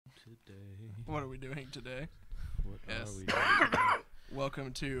today? What are we doing today? What Yes. are we doing today?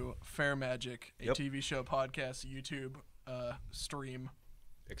 Welcome to Fair Magic, a Yep. TV show, podcast, YouTube stream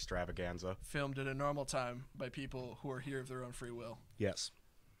Extravaganza. filmed at a normal time by people who are here of their own free will. Yes.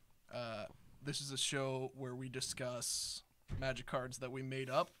 This is a show where we discuss magic cards that we made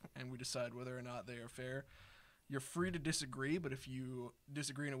up and we decide whether or not they are fair. You're free to disagree, but if you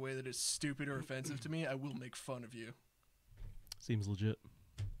disagree in a way that is stupid or offensive to me, I will make fun of you. Seems legit.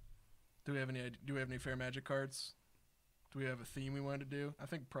 Do we have any fair magic cards? Do we have a theme we wanted to do? I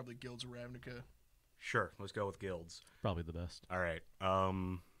think probably Guilds of Ravnica. Sure. Let's go with guilds. Probably the best. All right.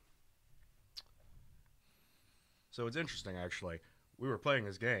 So it's interesting, actually. We were playing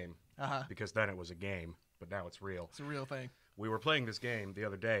this game Uh-huh. because then it was a game, but now it's real. It's a real thing. We were playing this game the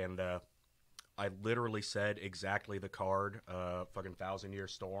other day, and I literally said exactly the card, fucking Thousand Year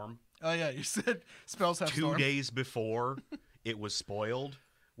Storm. Oh yeah, you said spells have 2 storm. days before it was spoiled,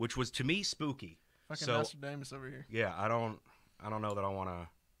 which was to me spooky. Fucking So Nostradamus over here. yeah, I don't know that I want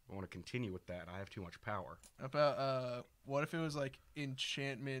to continue with that. I have too much power. About what if it was like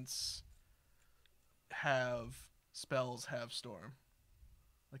enchantments have spells have storm,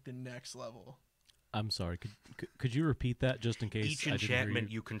 like the next level. I'm sorry. Could you repeat that just in case? Each I didn't hear enchantment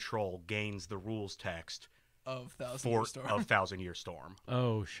you? you control gains the rules text Of Thousand Storm. of Thousand Year Storm.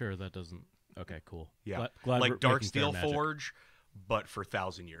 Oh, sure. That doesn't. Okay, cool. Yeah, Glad we're like Dark making fair Steel magic. Forge, but for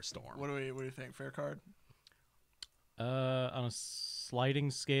Thousand Year Storm. What do you think? Fair card? On a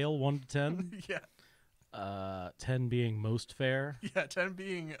sliding scale, 1 to 10. Yeah, 10 being most fair. yeah. 10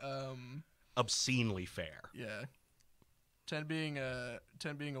 being Obscenely fair. yeah. 10 being a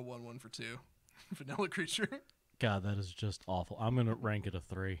 1/1 for 2. Vanilla creature. God, that is just awful. I'm gonna rank it a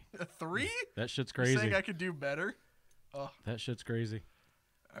 3. A 3? That shit's You're saying crazy. I could do better? Oh, That shit's crazy.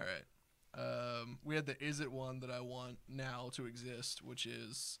 all right. We had the Is It one that I want now to exist, which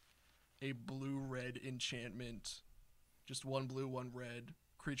is a blue-red enchantment. Just 1 blue, 1 red.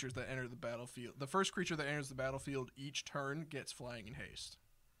 Creatures that enter the battlefield. The first creature that enters the battlefield each turn gets flying in haste.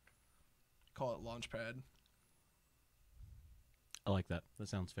 Call it Launchpad. I like that. That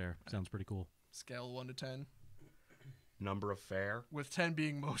sounds fair. Sounds pretty cool. Scale 1 to 10. Number of fair. With 10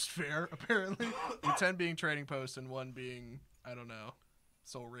 being most fair, apparently. With 10 being Trading Post and 1 being, I don't know,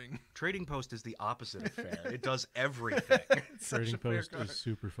 Soul Ring. Trading Post is the opposite of fair. It does everything. It's such Trading a fair Post card. is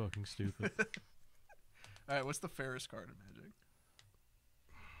super fucking stupid. All right, what's the fairest card in Magic?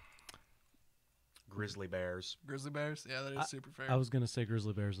 Grizzly Bears. Grizzly Bears? Yeah, that is super fair. I was gonna say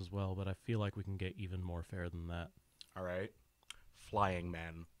Grizzly Bears as well, but I feel like we can get even more fair than that. All right. Flying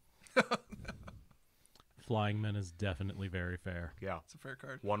Men. Flying Men is definitely very fair. Yeah. It's a fair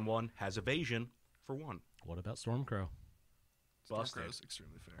card. 1/1 has evasion for 1. What about Stormcrow? Busted. Stormcrow's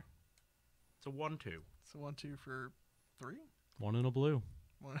extremely fair. It's a 1/2. It's a 1/2 for 3. 1 in a blue.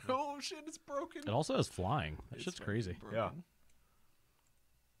 Oh shit, it's broken. It also has flying. That It's shit's fucking crazy. broken. Yeah.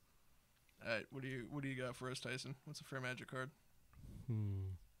 All right, what do you got for us, Tyson? What's a fair Magic card?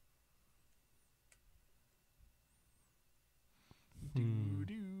 Hmm.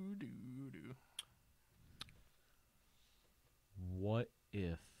 Do. What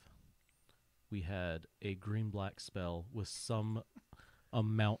if we had a green-black spell with some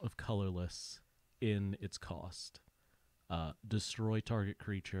amount of colorless in its cost? Destroy target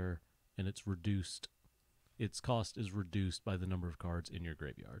creature, and it's reduced. Its cost is reduced by the number of cards in your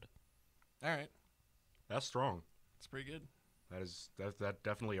graveyard. All right, That's strong. it's pretty good. That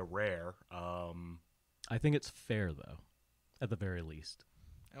definitely a rare. I think it's fair though, at the very least.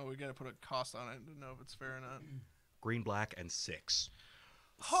 Oh, we got to put a cost on it to know if it's fair or not. Green, black, and 6.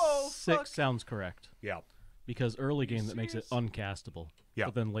 Oh, 6 fuck. sounds correct Yeah. because early game that makes it serious? uncastable. Yeah.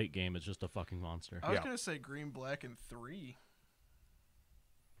 But then late game it's just a fucking monster. I was Yeah. gonna say green, black, and 3.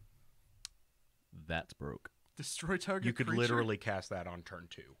 That's broke Destroy target. You could creature? literally cast that on turn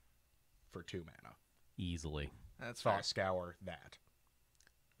 2 for 2 mana. easily. That's fair. Thought Scour that.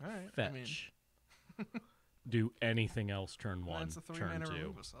 All right. Fetch. Do anything else turn Well, 1, it's a 3 turn mana 2.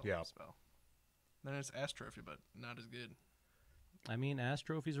 removal Yeah. spell. Then it's Astrophy, but not as good. I mean, Ass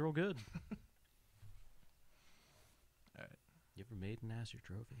Trophy's real good. All right. You ever made an Ass your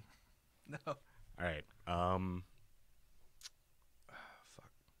trophy? No. All right.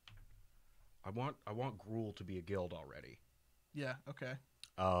 Fuck. I want Gruul to be a guild already. Yeah. Okay.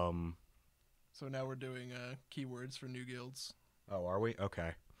 Um. So now we're doing keywords for new guilds. Oh, are we?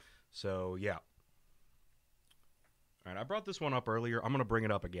 Okay. So yeah. All right. I brought this one up earlier. I'm gonna bring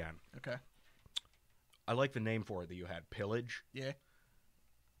it up again. Okay. I like the name for it that you had. Pillage. Yeah.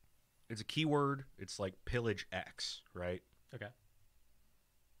 It's a keyword. It's like Pillage X, right? Okay.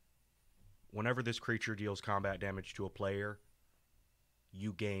 Whenever this creature deals combat damage to a player,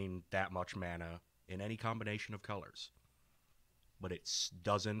 you gain that much mana in any combination of colors. But it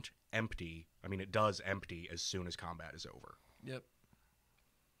doesn't empty. I mean, it does empty as soon as combat is over. Yep.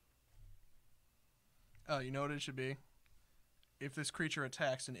 Oh, you know what it should be? If this creature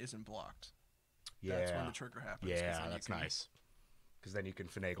attacks and isn't blocked, Yeah. that's when the trigger happens. 'cause Yeah, then you that's can- nice. Because then you can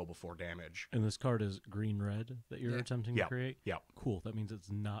finagle before damage. And this card is green-red that you're Yeah. attempting Yep. to create? Yep. Cool. That means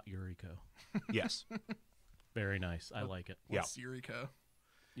it's not Yuriko. Yes. Very nice. I like it. What's Yuriko?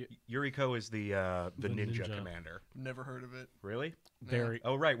 Yuriko is the ninja ninja. commander. Never heard of it. Really? Very.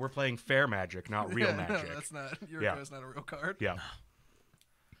 Oh, right. We're playing fair magic, not real Yeah, magic. No, that's not. Yuriko Yeah. is not a real card. Yeah.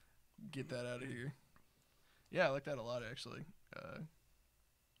 Get that out of here. Yeah, I like that a lot, actually.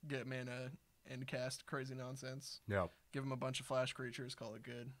 Get mana and cast crazy nonsense. Yeah. Give them a bunch of flash creatures, call it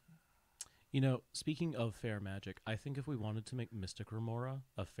good. You know, speaking of fair magic, I think if we wanted to make Mystic Remora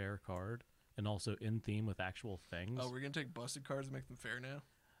a fair card and also in theme with actual things, Oh, we're going to take busted cards and make them fair now?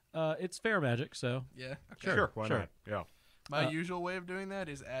 it's fair magic, so Yeah. Okay. Sure. Why sure. not? Yeah. My usual way of doing that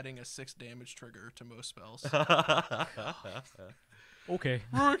is adding a 6 damage trigger to most spells. okay.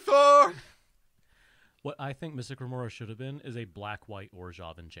 Rukthar! What I think Mystic Remora should have been is a black-white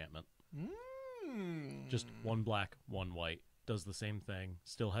Orzhov enchantment. Just one black, one white. Does the same thing.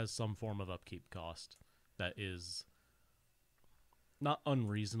 Still has some form of upkeep cost that is not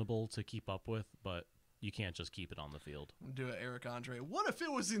unreasonable to keep up with, but you can't just keep it on the field. Do it, Eric Andre. What if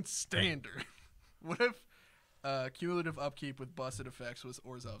it was in standard? What if cumulative upkeep with busted effects was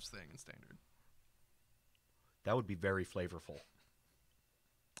Orzhov's thing in standard? That would be very flavorful.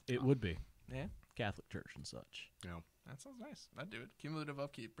 It would be. Yeah, Catholic Church and such. Yeah. that sounds nice. I'd do it. Cumulative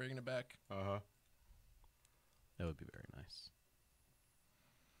upkeep, bringing it back. Uh-huh. That would be very nice.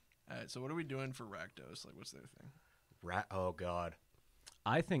 All right, so what are we doing for Rakdos? Like, what's their thing? Oh, God.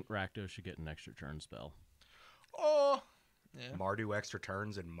 I think Rakdos should get an extra turn spell. Oh, yeah. Mardu extra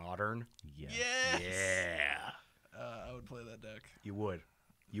turns in Modern? Yes. Yes. Yeah. I would play that deck. You would.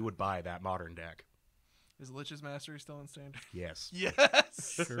 You would buy that Modern deck. Is Lich's Mastery still in standard? Yes.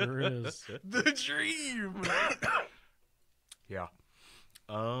 Yes. Sure is. The dream. Yeah.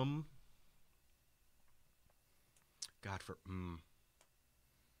 God for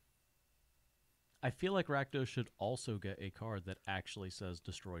I feel like Rakdos should also get a card that actually says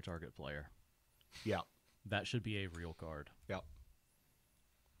destroy target player. Yeah. That should be a real card. Yeah.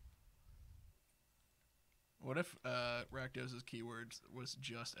 What if Rakdos' keywords was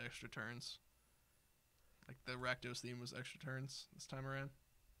just extra turns? Like the Rakdos theme was extra turns this time around?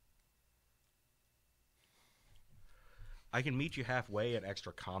 I can meet you halfway at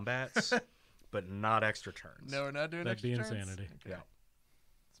extra combats, but not extra turns. No, we're not doing That'd extra be turns? insanity. Okay. Yeah.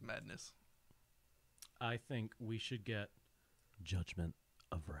 It's madness. I think we should get Judgment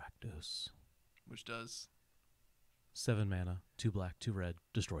of Rakdos. Which does. 7 mana, 2 black, 2 red,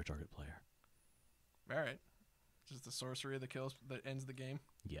 destroy target player. All right. Just the sorcery that kills, that ends the game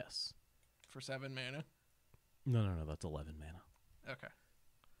Yes. for 7 mana. No, that's 11 mana. Okay.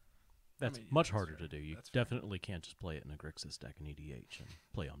 That's mean, much that's harder fair. to do. You That's fair. definitely can't just play it in a Grixis deck in EDH and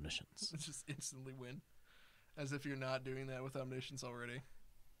play Omniscience. Just instantly win. As if you're not doing that with Omniscience already.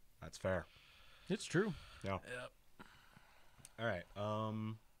 That's fair. It's true. Yeah. Yep. All right.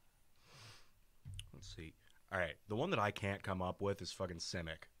 Let's see. All right. The one that I can't come up with is fucking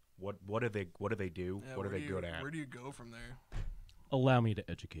Simic. What do they do? Yeah, What are where they do you- good at? Where do you go from there? Allow me to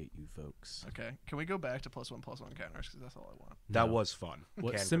educate you folks. Okay. Can we go back to +1/+1 counters? Because that's all I want. That No. was fun.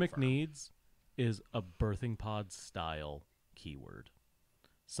 What Can Simic confirm. needs is a birthing pod style keyword.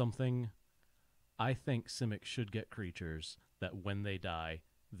 Something I think Simic should get creatures that when they die,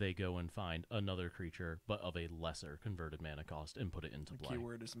 they go and find another creature, but of a lesser converted mana cost and put it into The play.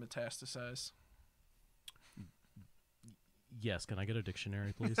 keyword is metastasize. Yes, can I get a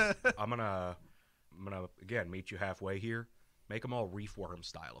dictionary, please? I'm gonna again meet you halfway here. Make them all Reefworm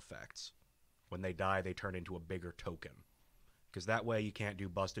style effects. When they die, they turn into a bigger token. Because that way you can't do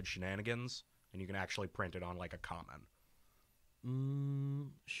busted shenanigans, and you can actually print it on like a common.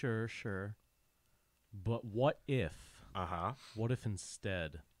 Sure. But what if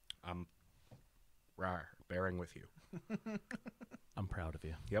instead I'm bearing with you. I'm proud of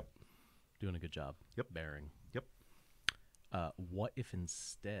you. Yep. Doing a good job. Yep. Bearing. Yep. What if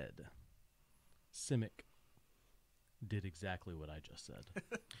instead Simic did exactly what I just said?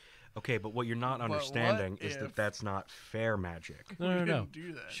 Okay, but what you're not But what understanding is if- that that's not fair magic. We No. didn't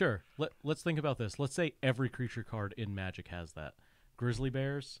do that. Sure. Let's think about this. Let's say every creature card in Magic has that. Grizzly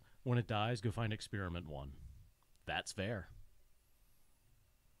Bears, when it dies, go find Experiment 1. That's fair.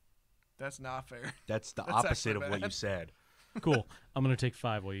 That's not fair. That's the That's opposite actually of what you bad. said. Cool. I'm gonna take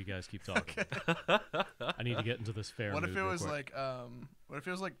 5 while you guys keep talking. I need to get into this fair. What mood if it real was quick. what if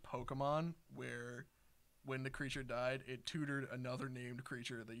it was like Pokemon, where when the creature died, it tutored another named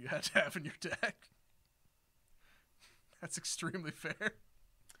creature that you had to have in your deck? That's extremely fair.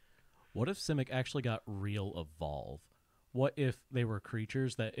 What if Simic actually got real evolve? What if they were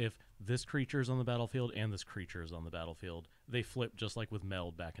creatures that if this creature's on the battlefield and this creature is on the battlefield, they flip just like with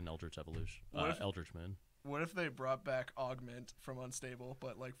Meld back in Eldritch Evolution, Eldritch Moon? What if they brought back Augment from Unstable,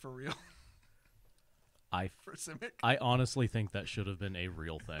 but like for real for Simic? I honestly think that should have been a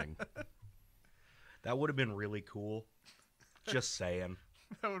real thing. That would have been really cool. Just saying.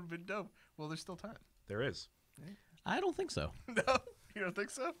 That would have been dope. Well, there's still time. There is. I don't think so. No, you don't think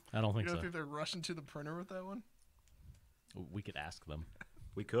so? I don't You think don't so. think they're rushing to the printer with that one? We could ask them.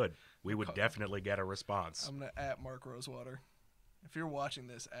 We could. We would definitely get a response. I'm gonna at Mark Rosewater. If you're watching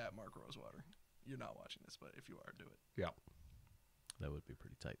this, at Mark Rosewater. You're not watching this, but if you are, do it. Yeah. That would be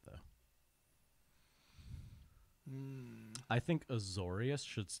pretty tight, though. Mm. I think Azorius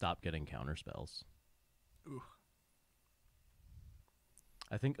should stop getting counter spells. Ooh.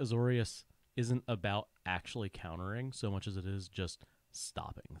 I think Azorius isn't about actually countering so much as it is just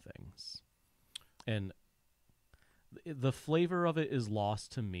stopping things. And the flavor of it is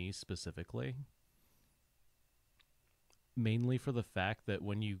lost to me specifically. Mainly for the fact that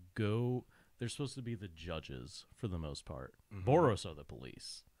when you go, they're supposed to be the judges for the most part. Mhm. Boros are the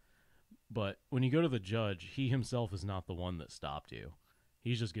police. But when you go to the judge, he himself is not the one that stopped you.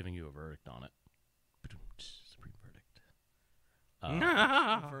 He's just giving you a verdict on it. Supreme verdict.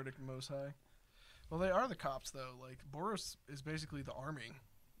 Verdict most high. Well, they are the cops, though. Like, Boros is basically the army.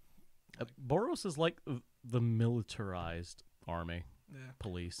 Boros is like the militarized army, Yeah.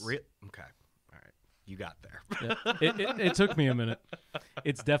 police. Okay. All right. You got there. Yeah. It took me a minute.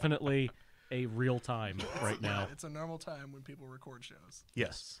 It's definitely a real time right now. It's a normal time when people record shows.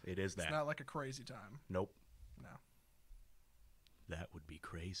 Yes, it is that. It's not like a crazy time. Nope. No. That would be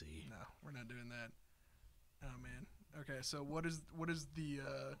crazy. No, we're not doing that. Oh, man. Okay, so what is the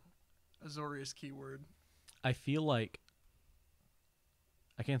Azorius keyword? I feel like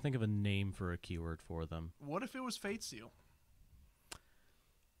I can't think of a name for a keyword for them. What if it was Fate Seal?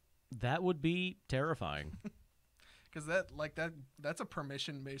 That would be terrifying. Because that's a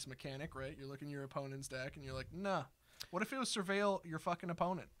permission-based mechanic, right? You're looking at your opponent's deck, and you're like, nah. What if it was surveil your fucking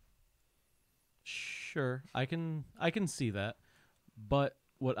opponent? Sure, I can see that. But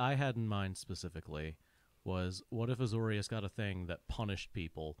what I had in mind specifically was, what if Azorius got a thing that punished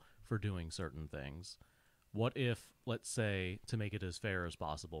people for doing certain things? What if, let's say, to make it as fair as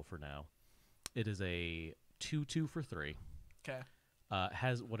possible for now, it is a 2/2 for 3. Okay.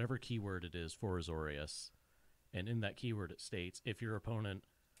 Has whatever keyword it is for Azorius, and in that keyword it states, if your opponent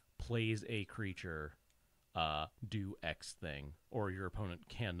plays a creature, do X thing, or your opponent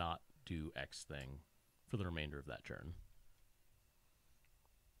cannot do X thing for the remainder of that turn.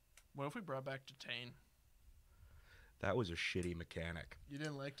 What if we brought back Detain? That was a shitty mechanic. You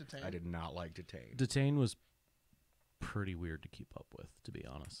didn't like Detain? I did not like Detain. Detain was pretty weird to keep up with, to be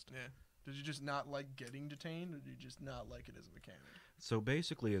honest. Yeah. Did you just not like getting Detained, or did you just not like it as a mechanic? So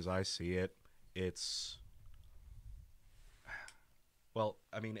basically, as I see it, it's... Well,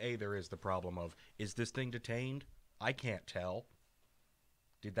 I mean, there is the problem of, is this thing detained? I can't tell.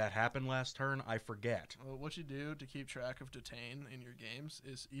 Did that happen last turn? I forget. Well, what you do to keep track of Detain in your games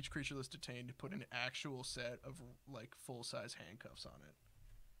is each creature that's detained, you put an actual set of, like, full-size handcuffs on it.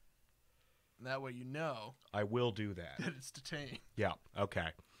 And that way you know I will do that. that it's detained. Yeah, okay.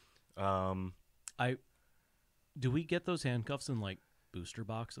 Do we get those handcuffs in, like, booster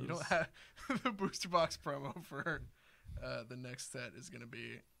boxes? You don't have the booster box promo for the next set is going to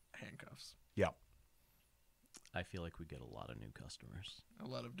be handcuffs. Yeah. I feel like we get a lot of new customers. A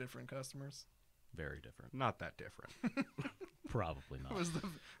lot of different customers. Very different. Not that different. Probably It not. was the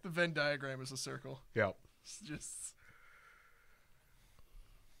Venn diagram is a circle. Yep. It's just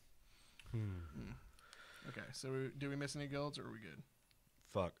okay. So do we miss any guilds, or are we good?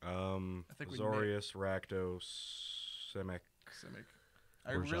 Fuck. I think we Azorius, Rakdos, Simic. Simic.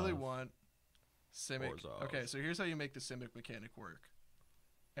 I really Orzhov. want Simic. Orzhov. Okay, so here's how you make the Simic mechanic work.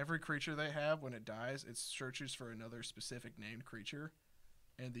 Every creature they have, when it dies, it searches for another specific named creature,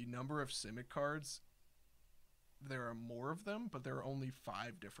 and the number of Simic cards, there are more of them, but there are only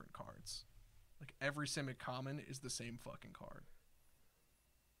 5 different cards. Like, every Simic common is the same fucking card.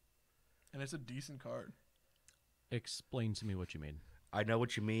 And it's a decent card. Explain to me what you mean. I know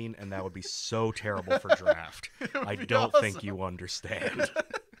what you mean, and that would be so terrible for draft. It would I be don't think awesome. you understand.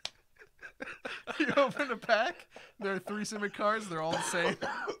 You open a pack, there are 3 Simic cards, they're all the same.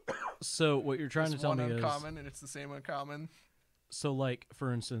 So what you're trying to There's tell one me is, uncommon, and it's the same uncommon. so like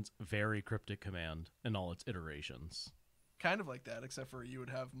for instance, very cryptic command in all its iterations. Kind of like that, except for you would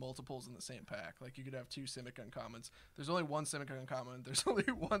have multiples in the same pack. Like you could have 2 Simic uncommons. There's only 1 Simic uncommon. There's only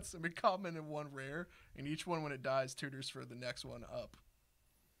 1 Simic common and 1 rare, and each one when it dies tutors for the next one up.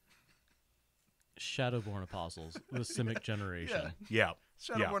 Shadowborn Apostles, the Simic generation. Yeah.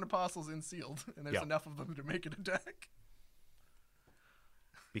 Shadowborn Apostles in sealed, and there's Yeah. enough of them to make it a deck.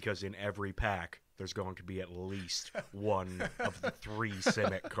 Because in every pack, there's going to be at least one of the 3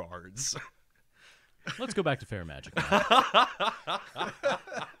 Simic cards. Let's go back to fair magic now.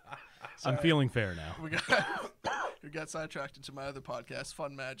 I'm feeling fair now. We got sidetracked into my other podcast,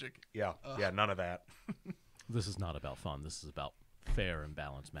 Fun Magic. Yeah, none of that. This is not about fun. This is about fair and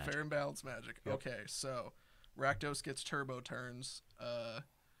balanced magic. Fair and balanced magic. Yep. Okay, so Rakdos gets turbo turns.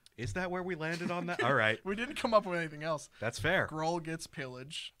 Is that where we landed on that? All right, We didn't come up with anything else. that's fair. Gruul gets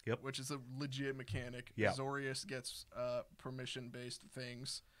pillage, Yep. which is a legit mechanic. Yeah. Zorius gets permission-based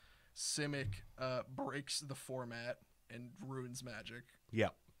things. Simic breaks the format and ruins magic. Yeah,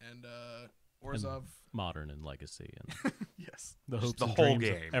 And Orzhov, Modern and Legacy and yes. the Just hopes the and whole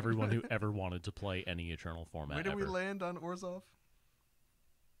dreams game. of everyone who ever wanted to play any Eternal format Where did we ever. land on Orzhov?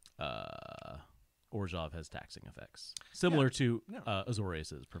 Orzhov has taxing effects, similar to Yeah.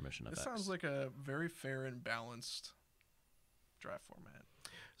 Azorius' permission This effects. sounds like a very fair and balanced draft format.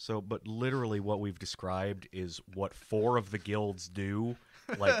 so, but literally what we've described is what 4 of the guilds do,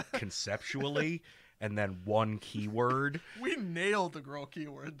 like, conceptually, and then 1 keyword. We nailed the Gruul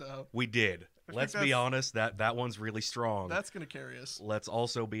keyword, though. We did. think Let's be that's- honest, that one's really strong. That's going to carry us. Let's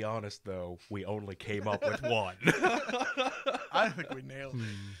also be honest, though, we only came up with 1. I think we nailed it.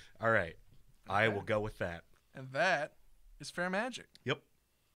 All right. I Okay. will go with that. And that is fair magic. Yep.